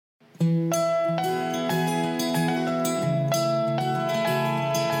Kids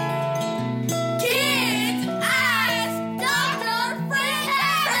Ask Dr.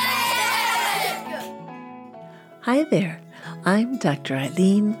 Fantastic! Hi there, I'm Dr.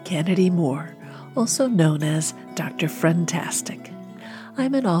 Eileen Kennedy Moore, also known as Dr. Fantastic.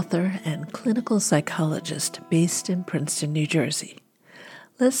 I'm an author and clinical psychologist based in Princeton, New Jersey.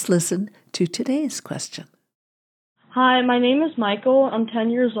 Let's listen to today's question. Hi, my name is Michael. I'm 10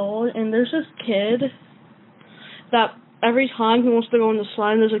 years old, and there's this kid that every time he wants to go on the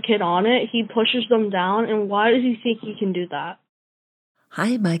slide and there's a kid on it, he pushes them down, and why does he think he can do that?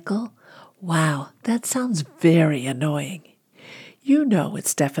 Hi, Michael. Wow, that sounds very annoying. You know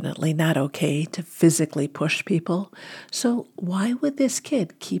it's definitely not okay to physically push people, so why would this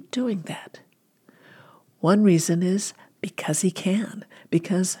kid keep doing that? One reason is because he can,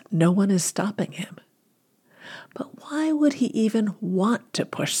 because no one is stopping him. But why would he even want to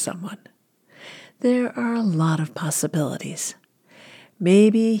push someone? There are a lot of possibilities.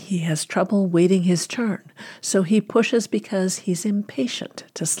 Maybe he has trouble waiting his turn, so he pushes because he's impatient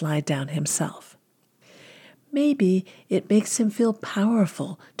to slide down himself. Maybe it makes him feel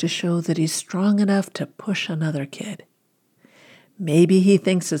powerful to show that he's strong enough to push another kid. Maybe he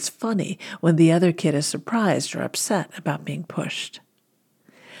thinks it's funny when the other kid is surprised or upset about being pushed.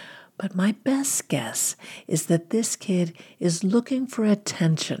 But my best guess is that this kid is looking for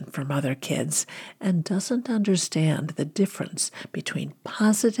attention from other kids and doesn't understand the difference between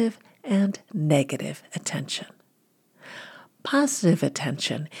positive and negative attention. Positive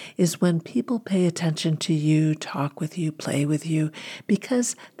attention is when people pay attention to you, talk with you, play with you,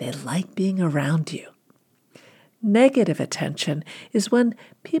 because they like being around you. Negative attention is when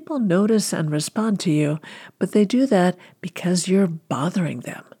people notice and respond to you, but they do that because you're bothering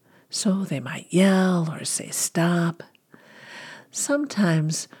them. So they might yell or say stop.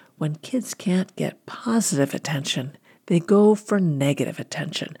 Sometimes when kids can't get positive attention, they go for negative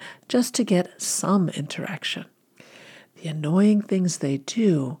attention just to get some interaction. The annoying things they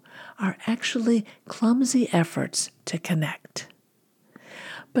do are actually clumsy efforts to connect.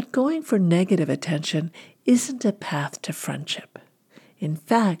 But going for negative attention isn't a path to friendship. In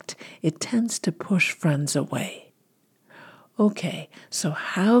fact, it tends to push friends away. Okay, so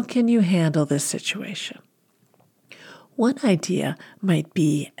how can you handle this situation? One idea might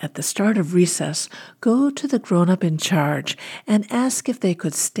be, at the start of recess, go to the grown-up in charge and ask if they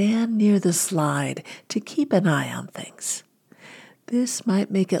could stand near the slide to keep an eye on things. This might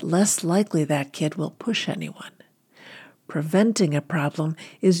make it less likely that kid will push anyone. Preventing a problem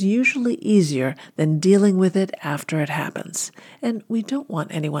is usually easier than dealing with it after it happens, and we don't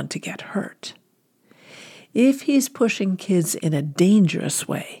want anyone to get hurt. If he's pushing kids in a dangerous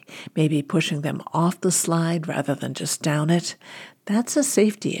way, maybe pushing them off the slide rather than just down it, that's a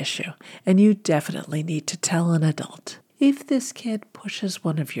safety issue, and you definitely need to tell an adult. If this kid pushes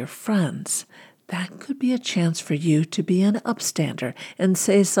one of your friends, that could be a chance for you to be an upstander and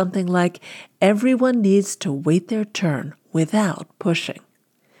say something like, "Everyone needs to wait their turn without pushing."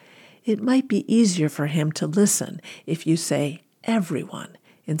 It might be easier for him to listen if you say everyone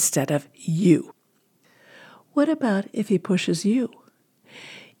instead of you. What about if he pushes you?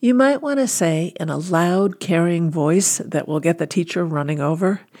 You might want to say in a loud, carrying voice that will get the teacher running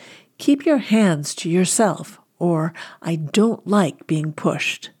over, "Keep your hands to yourself," or "I don't like being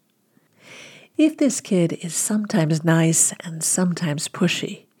pushed." If this kid is sometimes nice and sometimes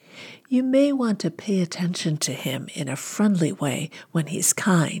pushy, you may want to pay attention to him in a friendly way when he's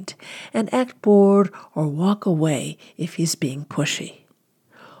kind, and act bored or walk away if he's being pushy.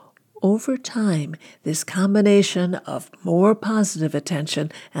 Over time, this combination of more positive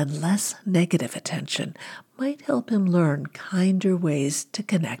attention and less negative attention might help him learn kinder ways to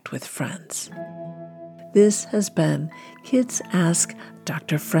connect with friends. This has been Kids Ask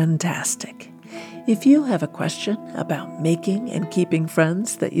Dr. Fantastic. If you have a question about making and keeping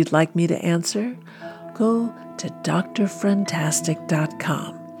friends that you'd like me to answer, go to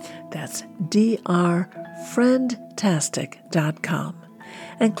drfantastic.com. That's drfriendtastic.com.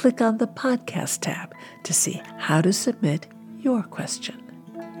 And click on the podcast tab to see how to submit your question.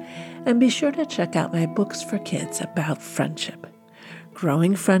 And be sure to check out my books for kids about friendship.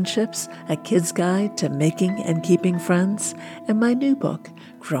 Growing Friendships, A Kid's Guide to Making and Keeping Friends, and my new book,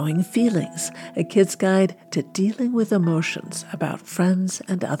 Growing Feelings, A Kid's Guide to Dealing with Emotions about Friends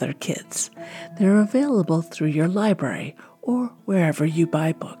and Other Kids. They're available through your library or wherever you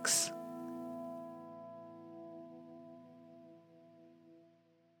buy books.